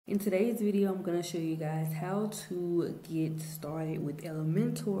In today's video, I'm going to show you guys how to get started with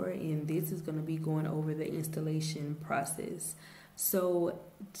Elementor, and this is going to be going over the installation process. So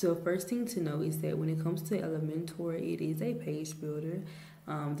the first thing to know is that when it comes to Elementor, it is a page builder.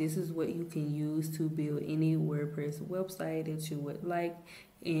 This is what you can use to build any WordPress website that you would like,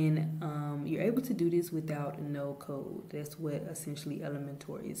 and you're able to do this without no code. That's what essentially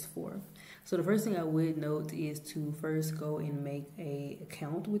Elementor is for. So the first thing I would note is to first go and make an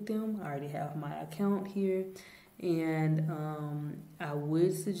account with them. I already have my account here, and I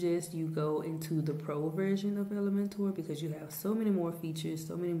would suggest you go into the pro version of Elementor because you have so many more features,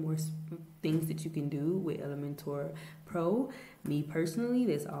 so many more things that you can do with Elementor Pro. Me personally,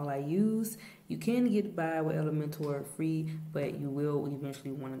 that's all I use. You can get by with Elementor free, but you will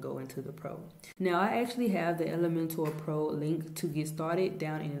eventually want to go into the Pro. Now, I actually have the Elementor Pro link to get started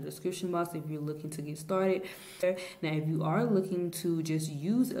down in the description box if you're looking to get started. Now, if you are looking to just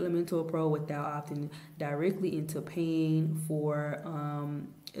use Elementor Pro without opting directly into paying for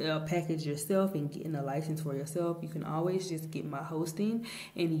a package yourself and getting a license for yourself, you can always just get my hosting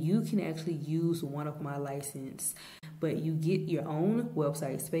and you can actually use one of my licenses. But you get your own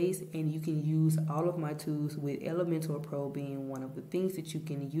website space and you can use all of my tools, with Elementor Pro being one of the things that you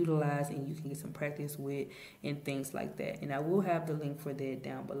can utilize and you can get some practice with and things like that. And I will have the link for that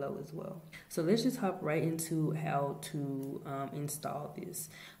down below as well. So let's just hop right into how to install this.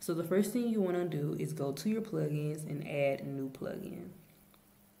 So the first thing you want to do is go to your plugins and add a new plugin.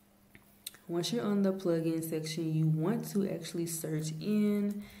 Once you're on the plugin section, you want to actually search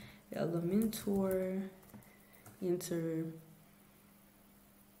in Elementor, enter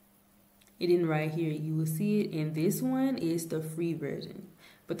it in right here. You will see it, and this one is the free version.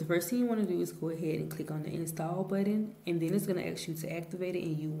 But the first thing you want to do is go ahead and click on the install button, and then it's going to ask you to activate it,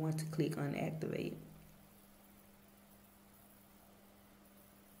 and you want to click on activate.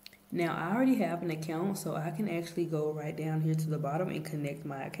 Now, I already have an account, so I can actually go right down here to the bottom and connect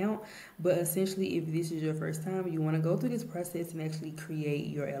my account. But essentially, if this is your first time, you want to go through this process and actually create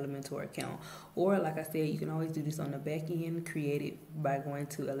your Elementor account. Or like I said, you can always do this on the back end, create it by going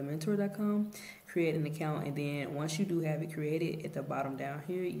to elementor.com, create an account, and then once you do have it created, at the bottom down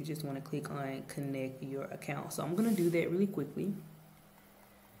here, you just want to click on connect your account. So I'm going to do that really quickly.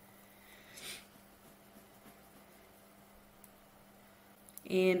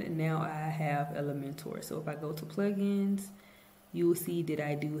 And now I have Elementor. So if I go to plugins, you will see that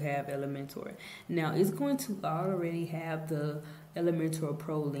I do have Elementor. Now it's going to already have the Elementor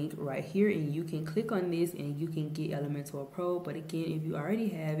Pro link right here, and you can click on this and you can get Elementor Pro. But again, if you already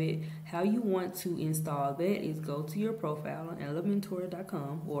have it, how you want to install that is go to your profile on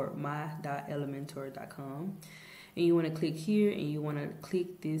elementor.com or my.elementor.com. And you want to click here and you want to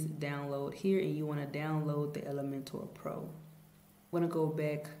click this download here, and you want to download the Elementor Pro. I'm going to go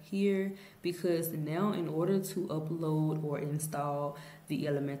back here because now in order to upload or install the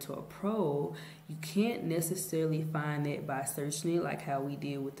Elementor Pro, you can't necessarily find that by searching it like how we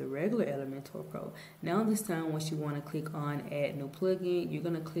did with the regular Elementor Pro. Now this time, once you want to click on add new plugin, you're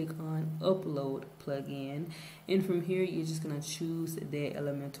going to click on upload plugin, and from here you're just going to choose the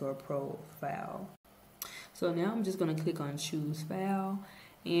Elementor Pro file. So now I'm just going to click on choose file.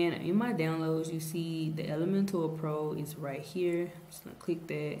 And in my downloads, you see the Elementor Pro is right here. I'm just going to click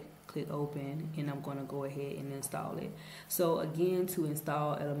that, click open, and I'm going to go ahead and install it. So again, to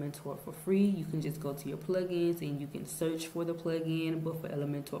install Elementor for free, you can just go to your plugins and you can search for the plugin. But for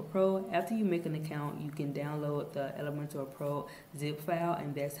Elementor Pro, after you make an account, you can download the Elementor Pro zip file,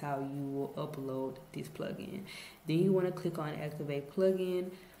 and that's how you will upload this plugin. Then you want to click on activate plugin,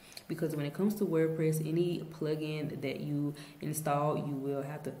 because when it comes to WordPress, any plugin that you install, you will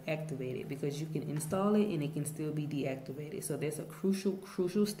have to activate it, because you can install it and it can still be deactivated. So that's a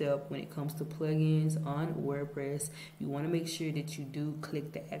crucial step when it comes to plugins on WordPress. You want to make sure that you do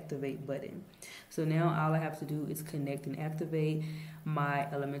click the activate button. So now all I have to do is connect and activate my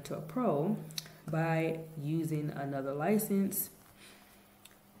Elementor Pro by using another license.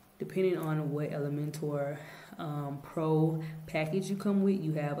 Depending on what Elementor Pro package you come with,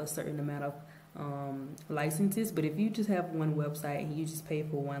 you have a certain amount of licenses. But if you just have one website and you just pay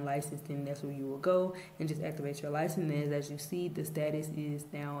for one license, then that's where you will go and just activate your license. And as you see, the status is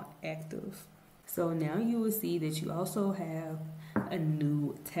now active. So now you will see that you also have a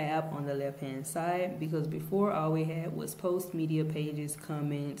new tab on the left hand side, because before all we had was post, media, pages,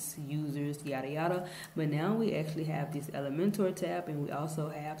 comments, users, yada yada. But now we actually have this Elementor tab, and we also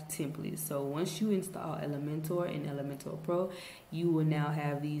have templates. So once you install Elementor and Elementor Pro, you will now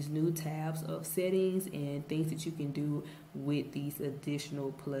have these new tabs of settings and things that you can do with these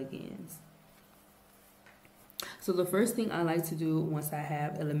additional plugins. So the first thing I like to do once I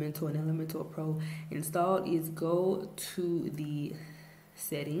have Elementor and Elementor Pro installed is go to the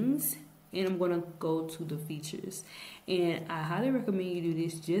settings, and I'm going to go to the features. And I highly recommend you do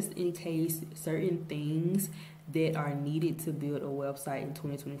this just in case certain things that are needed to build a website in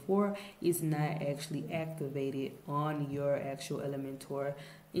 2024 is not actually activated on your actual Elementor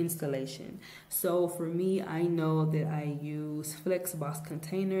installation. So for me, I know that I use Flexbox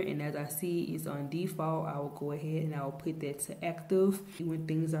container, and as I see is on default, I will go ahead and I will put that to active. When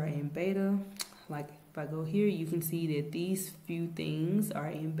things are in beta, like if I go here, you can see that these few things are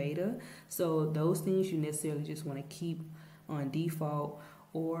in beta. So those things you necessarily just want to keep on default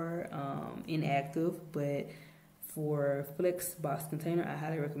or inactive. But for Flexbox container, I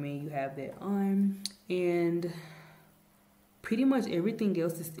highly recommend you have that on. And pretty much everything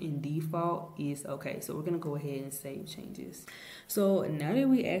else that's in default is okay. So we're going to go ahead and save changes. So now that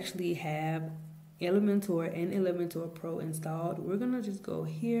we actually have Elementor and Elementor Pro installed, we're going to just go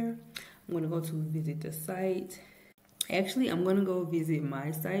here. I'm going to go to visit the site. Actually, I'm going to go visit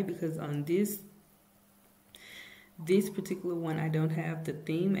my site because on this particular one, I don't have the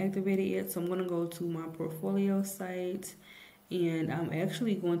theme activated yet. So I'm going to go to my portfolio site, and I'm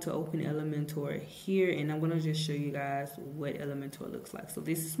actually going to open Elementor here, and I'm going to just show you guys what Elementor looks like. So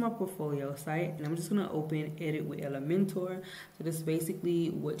this is my portfolio site, and I'm just going to open Edit with Elementor. So this is basically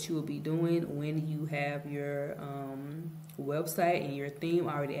what you will be doing when you have your website and your theme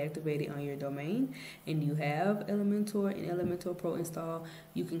already activated on your domain, and you have Elementor and Elementor Pro installed.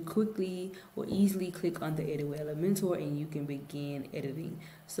 You can quickly or easily click on the Edit with Elementor, and you can begin editing.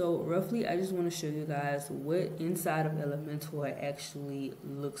 So roughly, I just want to show you guys what inside of Elementor actually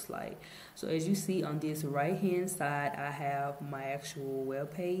looks like. So as you see on this right hand side, I have my actual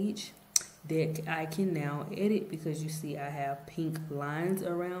web page that I can now edit, because you see I have pink lines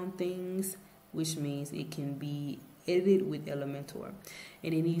around things, which means it can be edited with Elementor.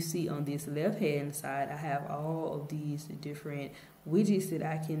 And then you see on this left hand side, I have all of these different widgets that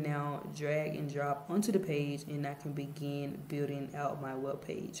I can now drag and drop onto the page, and I can begin building out my web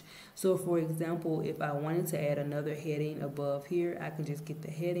page. So for example, if I wanted to add another heading above here, I can just get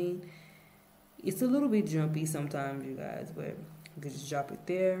the heading. It's a little bit jumpy sometimes, you guys, but I can just drop it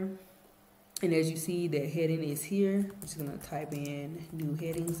there. And as you see, the heading is here. I'm just gonna type in new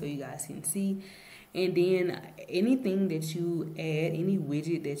heading so you guys can see. And then anything that you add, any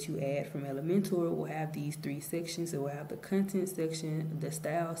widget that you add from Elementor will have these three sections. It will have the content section, the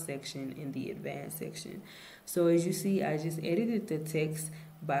style section, and the advanced section. So as you see, I just edited the text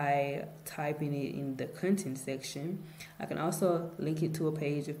by typing it in the content section. I can also link it to a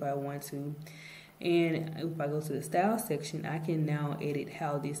page if I want to. And if I go to the style section, I can now edit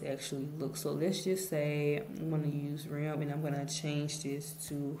how this actually looks. So let's just say I'm going to use RAM, and I'm going to change this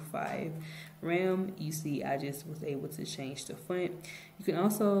to 5 RAM. You see, I just was able to change the font. You can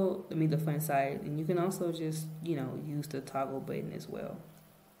also, the font size, and you can also just, use the toggle button as well.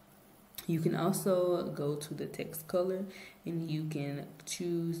 You can also go to the text color, and you can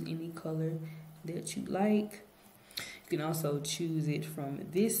choose any color that you like. You can also choose it from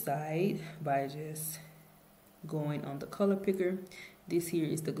this side by just going on the color picker. This here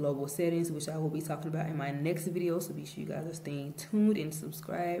is the global settings, which I will be talking about in my next video. So be sure you guys are staying tuned and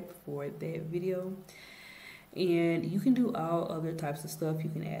subscribe for that video. And you can do all other types of stuff.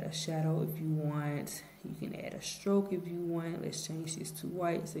 You can add a shadow if you want. You can add a stroke if you want. Let's change this to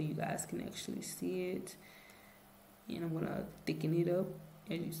white so you guys can actually see it. And I'm gonna thicken it up,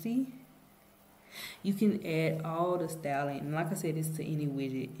 as you see. You can add all the styling, and like I said, it's to any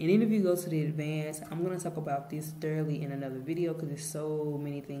widget. And then if you go to the advanced, I'm going to talk about this thoroughly in another video because there's so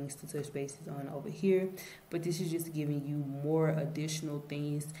many things to touch bases on over here. But this is just giving you more additional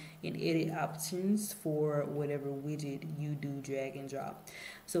things and edit options for whatever widget you do drag and drop.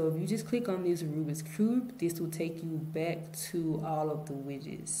 So if you just click on this Rubik's Cube, this will take you back to all of the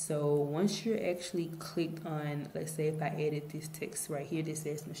widgets. So once you're actually clicked on, let's say if I edit this text right here that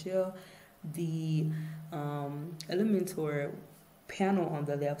says Michelle, the Elementor panel on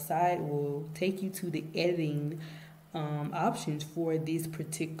the left side will take you to the editing options for this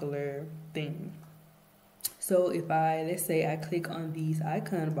particular thing. So if let's say I click on these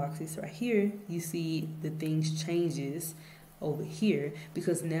icon boxes right here, you see the things changes over here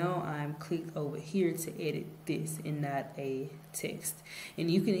because now I'm clicked over here to edit this and not a text. And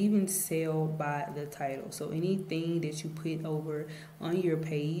you can even sell by the title. So anything that you put over on your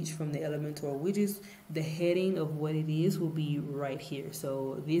page from the Elementor widgets, the heading of what it is will be right here.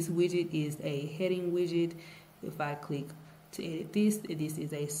 So this widget is a heading widget. If I click to edit this, this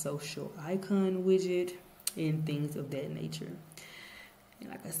is a social icon widget and things of that nature. And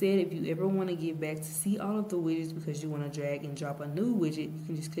like I said, if you ever want to get back to see all of the widgets because you want to drag and drop a new widget, you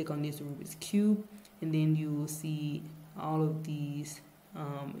can just click on this Rubik's Cube, and then you will see all of these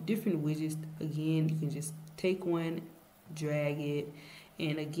different widgets. Again, you can just take one, drag it,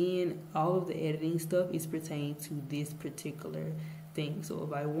 and again, all of the editing stuff is pertaining to this particular thing. So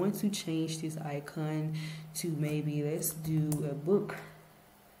if I want to change this icon to maybe, let's do a book.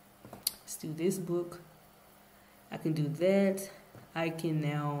 Let's do this book. I can do that. I can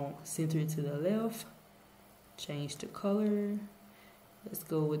now center it to the left, change the color. Let's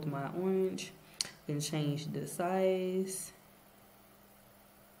go with my orange, and change the size.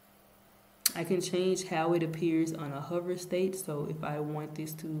 I can change how it appears on a hover state. So if I want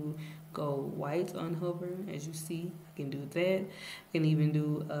this to go white on hover, as you see, I can do that. I can even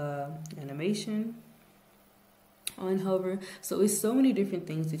do animation on hover. So it's so many different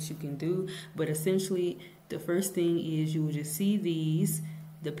things that you can do, but essentially the first thing is you will just see these,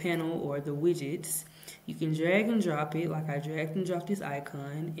 the panel or the widgets. You can drag and drop it, like I dragged and dropped this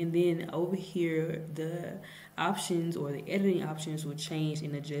icon, and then over here the options or the editing options will change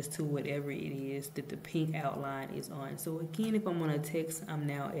and adjust to whatever it is that the pink outline is on. So again, if I'm on a text, I'm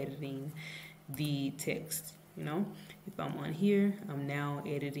now editing the text. You know, if I'm on here, I'm now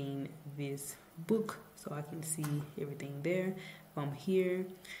editing this book, so I can see everything there. If I'm here,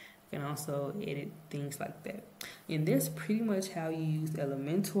 I can also edit things like that. And that's pretty much how you use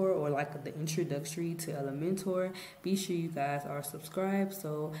Elementor, or like the introductory to Elementor. Be sure you guys are subscribed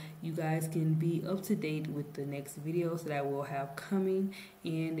so you guys can be up to date with the next videos that I will have coming.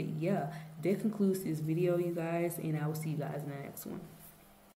 And yeah, that concludes this video, you guys, and I will see you guys in the next one.